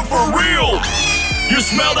that we're for real. You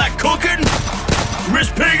smell that cooking?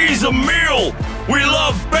 Miss Piggy's a meal. We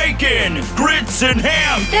love bacon, grits, and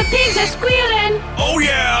ham. The pigs are squealing. Oh,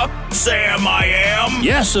 yeah, Sam, I am.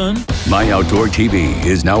 Yes, son. My Outdoor TV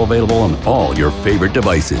is now available on all your favorite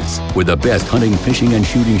devices. With the best hunting, fishing, and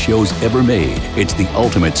shooting shows ever made, it's the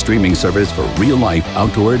ultimate streaming service for real-life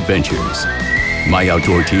outdoor adventures. My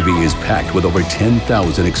Outdoor TV is packed with over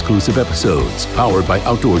 10,000 exclusive episodes, powered by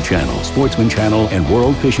Outdoor Channel, Sportsman Channel, and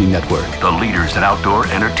World Fishing Network, the leaders in outdoor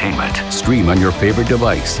entertainment. Stream on your favorite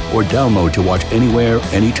device or download to watch anywhere,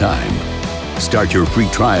 anytime. Start your free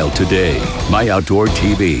trial today. My Outdoor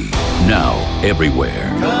TV, now everywhere.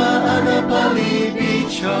 Kaanapali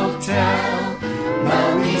Beach Hotel,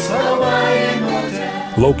 Maui's Hawaiian Hotel.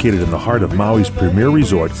 Located in the heart of Maui's premier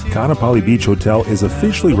resort, Kaanapali Beach Hotel is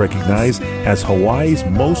officially recognized as Hawaii's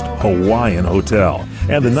most Hawaiian hotel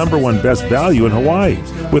and the #1 best value in Hawaii.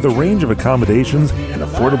 With a range of accommodations and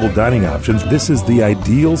affordable dining options, this is the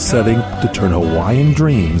ideal setting to turn Hawaiian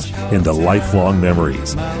dreams into lifelong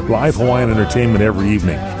memories. Live Hawaiian entertainment every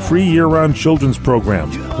evening, free year-round children's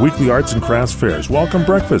programs, weekly arts and crafts fairs, welcome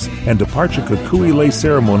breakfast, and departure kukui lei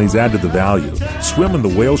ceremonies add to the value. Swim in the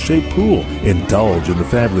whale-shaped pool, indulge in the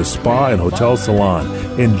fabulous spa and hotel salon.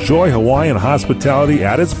 Enjoy Hawaiian hospitality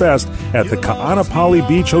at its best at the Kaanapali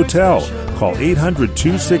Beach Hotel. Call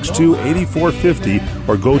 800-262-8450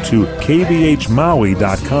 or go to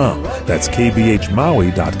kbhmaui.com. That's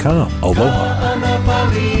kbhmaui.com. Aloha.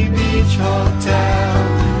 Kaanapali Beach Hotel,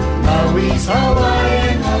 Maui's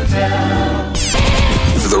Hawaiian Hotel.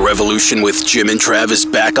 The Revolution with Jim and Trav is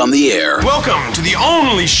back on the air. Welcome to the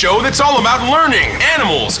only show that's all about learning,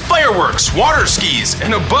 animals, fireworks, water skis,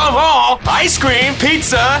 and above all, ice cream,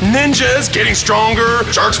 pizza, ninjas, getting stronger,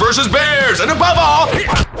 sharks versus bears, and above all,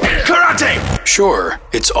 karate. Sure,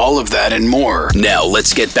 it's all of that and more. Now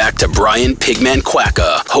let's get back to Brian Pigman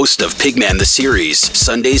Quacka, host of Pigman the Series,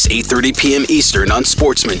 Sundays 8:30 p.m. Eastern on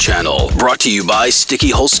Sportsman Channel. Brought to you by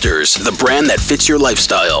Sticky Holsters, the brand that fits your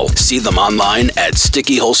lifestyle. See them online at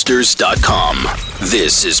stickyholsters.com.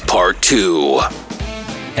 This is part 2.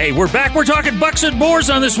 Hey, we're back. We're talking bucks and boars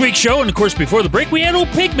on this week's show. And, of course, before the break, we had old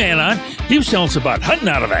Pigman on. He was telling us about hunting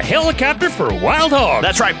out of a helicopter for wild hogs.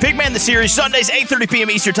 That's right. Pigman the Series, Sundays, 8:30 p.m.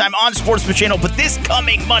 Eastern Time on Sportsman Channel. But this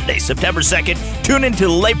coming Monday, September 2nd, tune into the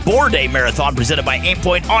Labor Day Marathon presented by Aim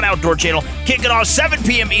Point on Outdoor Channel. Kicking off 7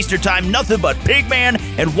 p.m. Eastern Time. Nothing but Pigman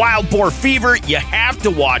and Wild Boar Fever. You have to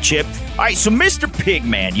watch it. All right, so Mr.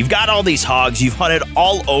 Pigman, you've got all these hogs. You've hunted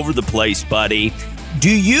all over the place, buddy. Do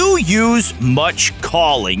you use much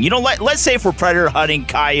calling? You know, let's say for predator hunting,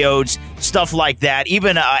 coyotes, stuff like that,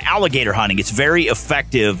 even alligator hunting, it's very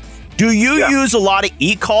effective. Do you use a lot of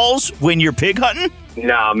e-calls when you're pig hunting?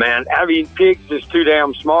 Nah, man. I mean, pigs is too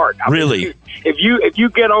damn smart. Really? If you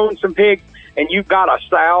get on some pigs and you've got a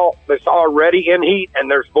sow that's already in heat and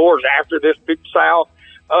there's boars after this big sow,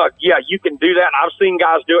 yeah, you can do that. I've seen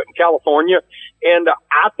guys do it in California, and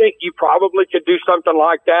I think you probably could do something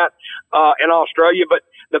like that in Australia. But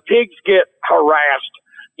the pigs get harassed,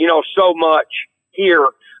 so much here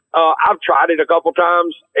I've tried it a couple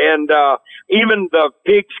times, and even the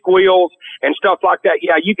pig squeals and stuff like that.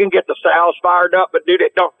 Yeah, you can get the sows fired up, but dude,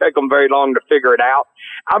 it don't take them very long to figure it out.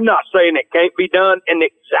 I'm not saying it can't be done in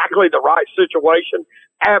exactly the right situation.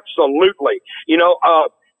 Absolutely. You know,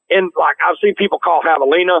 and like I've seen people call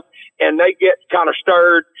javelina, and they get kind of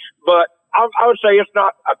stirred, but I would say it's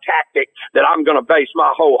not a tactic that I'm going to base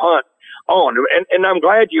my whole hunt on. And I'm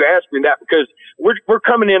glad you asked me that, because we're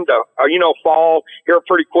coming into, fall here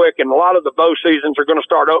pretty quick, and a lot of the bow seasons are going to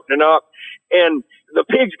start opening up, and the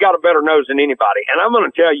pig's got a better nose than anybody. And I'm going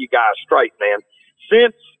to tell you guys straight, man,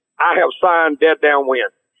 since I have signed Dead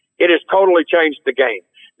Downwind, it has totally changed the game.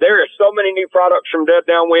 There is so many new products from Dead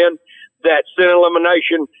Downwind that scent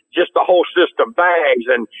elimination, just the whole system, bags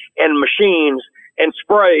and machines and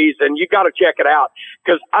sprays, and you got to check it out.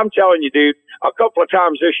 Because I'm telling you, dude, a couple of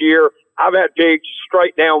times this year, I've had pigs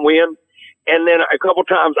straight downwind, and then a couple of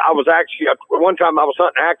times one time I was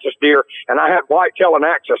hunting axis deer, and I had whitetail and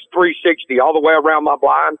axis 360 all the way around my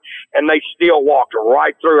blind, and they still walked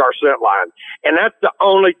right through our scent line. And that's the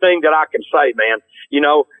only thing that I can say, man. You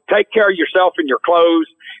know, take care of yourself and your clothes,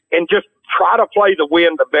 and just try to play the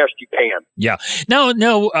wind the best you can. Yeah.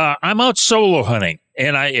 No, I'm out solo hunting,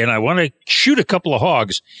 and I want to shoot a couple of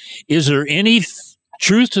hogs. Is there any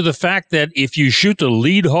truth to the fact that if you shoot the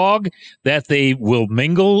lead hog, that they will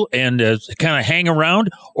mingle and kind of hang around,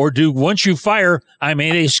 or once you fire,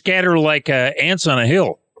 they scatter like ants on a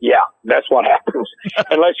hill? Yeah, that's what happens.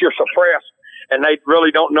 Unless you're suppressed and they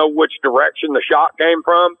really don't know which direction the shot came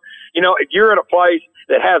from. You know, if you're at a place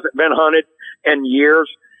that hasn't been hunted in years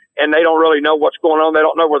and they don't really know what's going on, they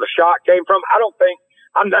don't know where the shot came from,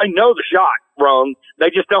 they know the shot rung. They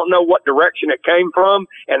just don't know what direction it came from,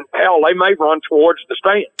 and hell, they may run towards the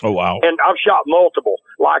stand. Oh, wow. And I've shot multiple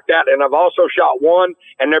like that, and I've also shot one,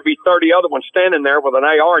 and there'd be 30 other ones standing there with an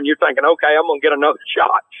AR, and you're thinking, okay, I'm going to get another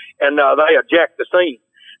shot, and they eject the scene.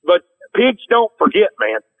 But pigs don't forget,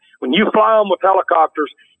 man. When you fly them with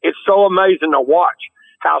helicopters, it's so amazing to watch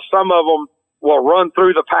how some of them will run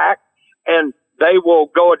through the pack, and they will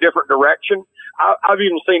go a different direction. I've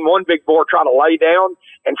even seen one big boar try to lay down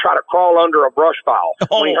and try to crawl under a brush pile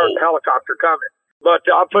when he heard the helicopter coming. But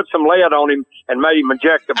I put some lead on him and made him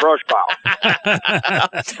eject the brush pile.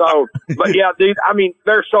 But yeah, dude,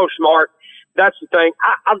 they're so smart. That's the thing.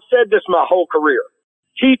 I've said this my whole career.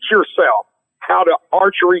 Teach yourself how to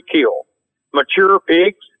archery kill mature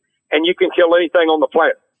pigs, and you can kill anything on the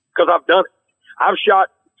planet, because I've done it. I've shot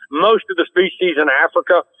most of the species in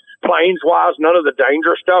Africa, plains-wise, none of the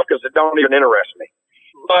dangerous stuff, because it don't even interest me.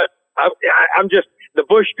 But I'm just, the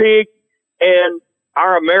bush pig and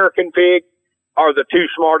our American pig are the two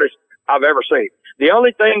smartest I've ever seen. The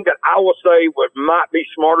only thing that I will say might be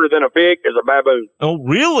smarter than a pig is a baboon. Oh,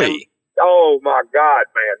 really? Oh, my God,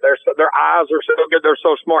 man. Their eyes are so good. They're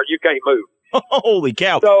so smart, you can't move. Holy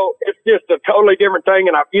cow. So it's just a totally different thing.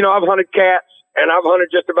 And I've hunted cats, and I've hunted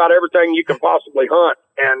just about everything you can possibly hunt.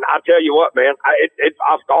 And I tell you what, man, I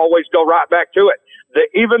always go right back to it.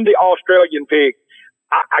 Even the Australian pig,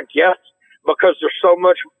 I guess, because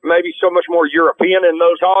there's maybe so much more European in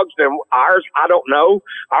those hogs than ours. I don't know.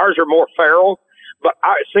 Ours are more feral, but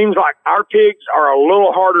it seems like our pigs are a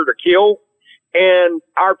little harder to kill, and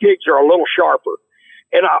our pigs are a little sharper.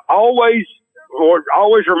 And I always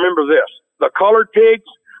remember this. The colored pigs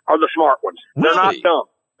are the smart ones. Really? They're not dumb.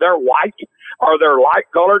 They're white, or they're light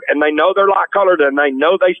colored, and they know they're light colored, and they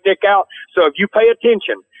know they stick out. So if you pay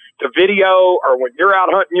attention to video, or when you're out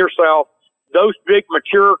hunting yourself, those big,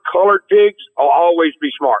 mature, colored pigs will always be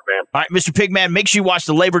smart, man. All right, Mr. Pigman, make sure you watch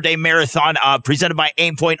the Labor Day Marathon presented by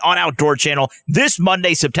Aimpoint on Outdoor Channel this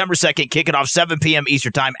Monday, September 2nd, kicking off 7 p.m.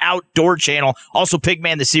 Eastern Time, Outdoor Channel. Also,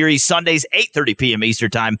 Pigman the Series, Sundays, 8:30 p.m.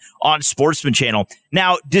 Eastern Time on Sportsman Channel.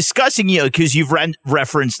 Now, discussing, because you've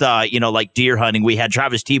referenced, like deer hunting, we had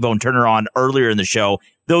Travis T-Bone Turner on earlier in the show.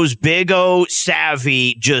 Those big O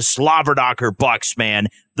savvy, just slobber knocker bucks, man.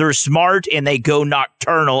 They're smart and they go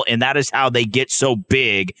nocturnal, and that is how they get so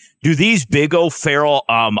big. Do these big O feral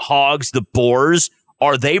hogs, the boars,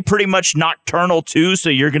 are they pretty much nocturnal too? So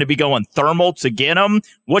you're going to be going thermal to get them?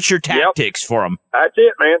 What's your tactics for them? That's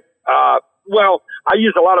it, man. Well, I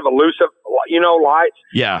use a lot of elusive, lights.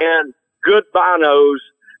 Yeah. And good binos.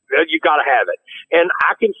 You got to have it. And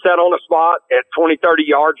I can set on a spot at 20, 30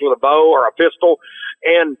 yards with a bow or a pistol,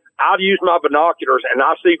 and I'll use my binoculars, and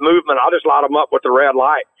I see movement. I'll just light them up with the red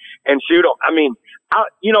light and shoot them.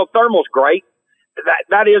 Thermal's great.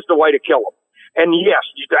 That is the way to kill them. And yes,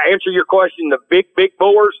 to answer your question, the big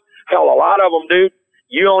boars, hell, a lot of them, dude,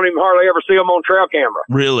 you don't even hardly ever see them on trail camera.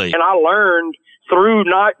 Really? And I learned through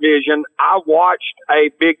night vision, I watched a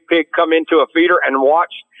big pig come into a feeder and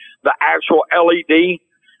watched the actual LED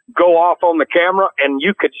go off on the camera, and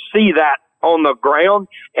you could see that on the ground,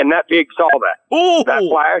 and that pig saw that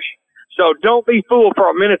flash. So don't be fooled for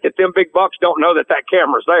a minute that them big bucks don't know that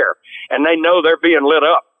camera's there, and they know they're being lit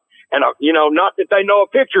up. And, not that they know a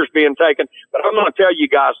picture's being taken, but I'm going to tell you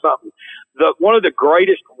guys something. One of the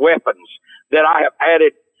greatest weapons that I have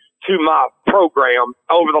added to my program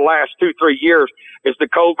over the last 2-3 years is the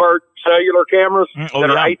covert cellular cameras that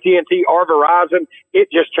are AT&T or Verizon. It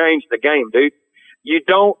just changed the game, dude.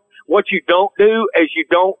 What you don't do is you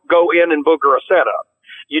don't go in and booger a setup.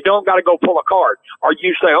 You don't got to go pull a card. Or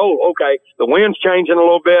you say, oh, okay, the wind's changing a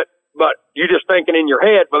little bit, but you're just thinking in your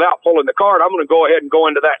head without pulling the card, I'm going to go ahead and go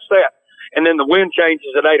into that set. And then the wind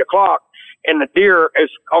changes at 8 o'clock, and the deer is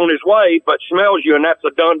on his way but smells you, and that's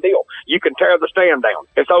a done deal. You can tear the stand down.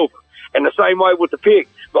 It's over. And the same way with the pig.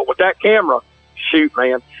 But with that camera, shoot,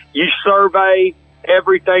 man, you survey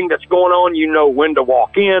everything that's going on. You know when to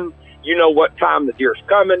walk in. You know what time the deer's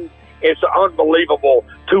coming. It's an unbelievable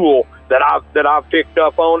tool that I've picked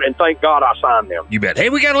up on, and thank God I signed them. You bet. Hey,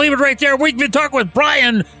 we got to leave it right there. We've been talking with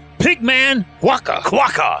Brian Pigman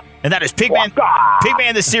Quacka. And that is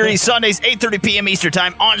Pigman the Series, Sundays, 8:30 p.m. Eastern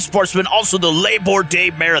Time on Sportsman. Also the Labor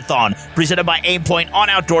Day Marathon, presented by Aimpoint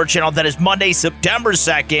on Outdoor Channel. That is Monday, September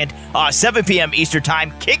 2nd, 7 p.m. Eastern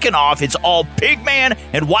Time, kicking off. It's all Pigman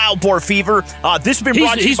and Wild Boar Fever. This has been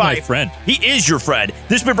brought to you by... He's my friend. He is your friend.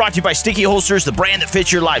 This has been brought to you by Sticky Holsters, the brand that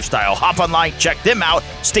fits your lifestyle. Hop online, check them out,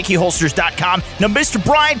 stickyholsters.com. Now, Mr.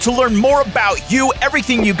 Brian, to learn more about you,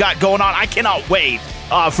 everything you got going on, I cannot wait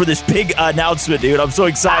for this big announcement, dude. I'm so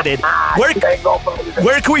excited. Where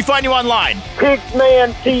can we find you online?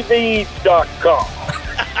 Pigmantv.com.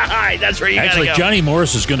 That's where you gotta Actually, go. Johnny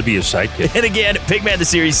Morris is going to be his sidekick. And again, Pigman the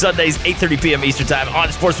Series, Sundays, 8:30 p.m. Eastern Time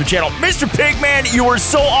on Sportsman Channel. Mr. Pigman, you are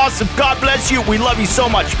so awesome. God bless you. We love you so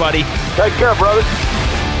much, buddy. Take care, brother.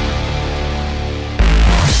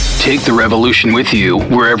 Take the revolution with you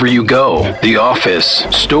wherever you go. The office,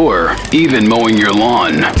 store, even mowing your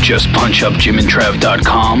lawn. Just punch up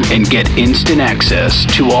jimandtrav.com and get instant access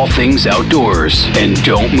to all things outdoors. And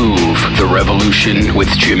don't move. The revolution with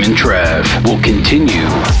Jim and Trav will continue.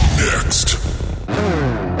 Next.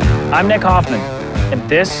 I'm Nick Hoffman, and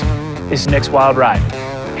this is Nick's Wild Ride.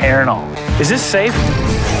 Hair and all. Is this safe?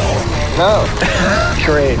 No.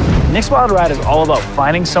 Great. Nick's Wild Ride is all about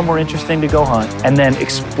finding somewhere interesting to go hunt and then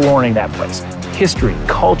exploring that place. History,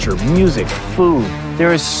 culture, music, food.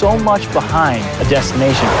 There is so much behind a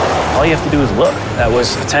destination. All you have to do is look. That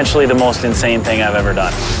was potentially the most insane thing I've ever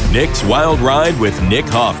done. Nick's Wild Ride with Nick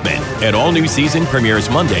Hoffman. An all-new season premieres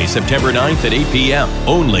Monday, September 9th at 8 p.m.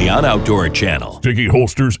 Only on Outdoor Channel. Sticky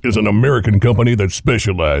Holsters is an American company that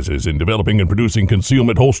specializes in developing and producing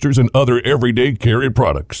concealment holsters and other everyday carry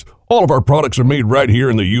products. All of our products are made right here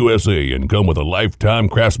in the USA and come with a lifetime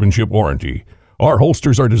craftsmanship warranty. Our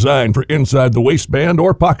holsters are designed for inside the waistband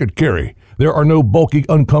or pocket carry. There are no bulky,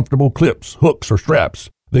 uncomfortable clips, hooks, or straps.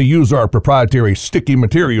 They use our proprietary sticky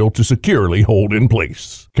material to securely hold in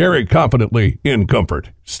place. Carry confidently in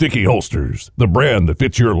comfort. Sticky Holsters, the brand that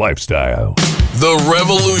fits your lifestyle. The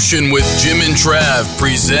Revolution with Jim and Trav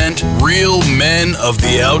present Real Men of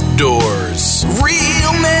the Outdoors.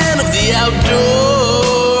 Real Men of the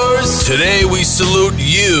Outdoors. Today we salute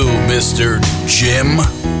you, Mr. Jim.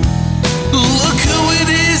 Look who it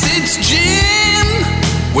is, it's Jim!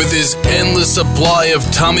 With his endless supply of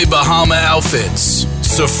Tommy Bahama outfits,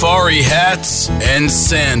 safari hats, and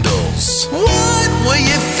sandals. What were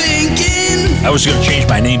you thinking? I was going to change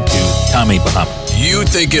my name to Tommy Bahama. You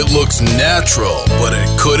think it looks natural, but it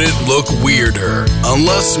couldn't look weirder.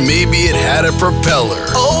 Unless maybe it had a propeller.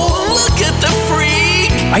 Oh, look at the freak!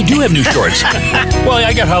 I do have new shorts. Well,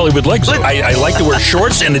 I got Hollywood legs. I like to wear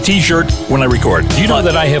shorts and a t-shirt when I record. Do you know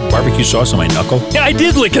that I have barbecue sauce on my knuckle? Yeah, I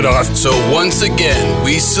did lick it off. So once again,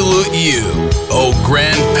 we salute you, oh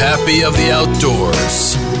grandpappy of the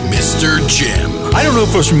outdoors, Mr. Jim. I don't know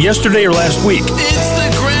if it was from yesterday or last week. It's the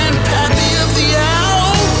grandpappy of the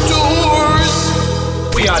outdoors.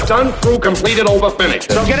 We are done, through, completed, over,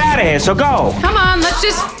 finished. So get out of here, so go. Come on, let's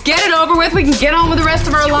just get it over with. We can get on with the rest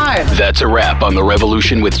of our lives. That's a wrap on The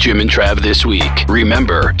Revolution with Jim and Trav this week.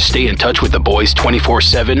 Remember, stay in touch with the boys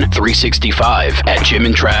 24/7, 365 at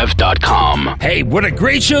jimandtrav.com. Hey, what a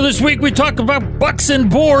great show this week. We talked about bucks and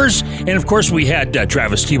boars. And, of course, we had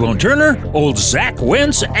Travis T-Bone Turner, old Zach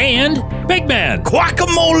Wentz, and Big Man.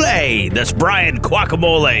 Guacamole. That's Brian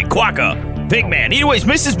Guacamole. Quacka. Big man. Anyways,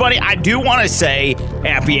 Mrs. Bunny, I do want to say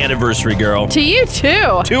happy anniversary, girl. To you,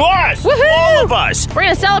 too. To us. Woohoo! All of us. We're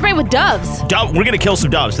going to celebrate with doves. We're going to kill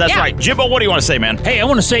some doves. That's right. Jimbo, what do you want to say, man? Hey, I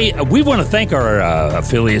want to say we want to thank our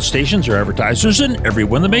affiliate stations, our advertisers, and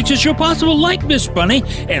everyone that makes this show possible, like Miss Bunny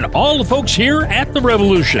and all the folks here at The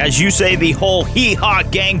Revolution. As you say, the whole hee-haw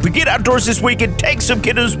gang. But get outdoors this weekend. Take some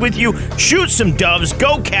kiddos with you. Shoot some doves.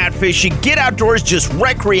 Go catfishing. Get outdoors. Just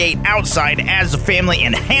recreate outside as a family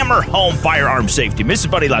and hammer home firearm safety.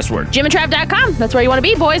 Mrs. Bunny, last word. JimandTrav.com. That's where you want to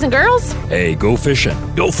be, boys and girls. Hey, go fishing.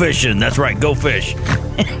 Go fishing. That's right. Go fish.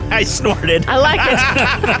 I snorted. I like it.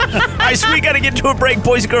 All right, so we got to get to a break,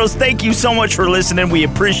 boys and girls. Thank you so much for listening. We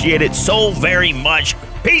appreciate it so very much.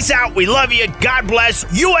 Peace out. We love you. God bless.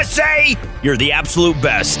 USA, you're the absolute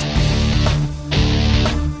best.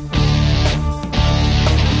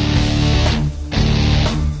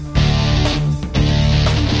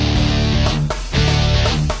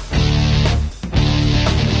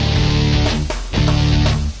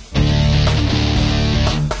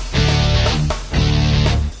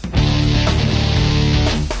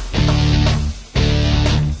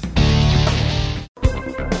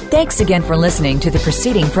 Thanks again for listening to the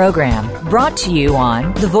preceding program, brought to you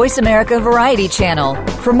on the Voice America Variety Channel.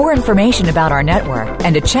 For more information about our network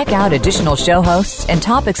and to check out additional show hosts and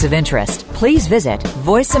topics of interest, please visit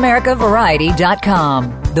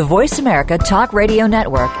VoiceAmericaVariety.com. The Voice America Talk Radio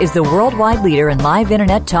Network is the worldwide leader in live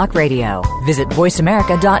Internet talk radio. Visit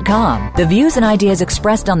VoiceAmerica.com. The views and ideas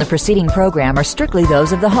expressed on the preceding program are strictly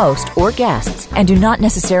those of the host or guests and do not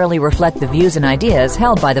necessarily reflect the views and ideas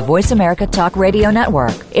held by the Voice America Talk Radio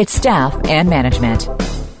Network, its staff, and management.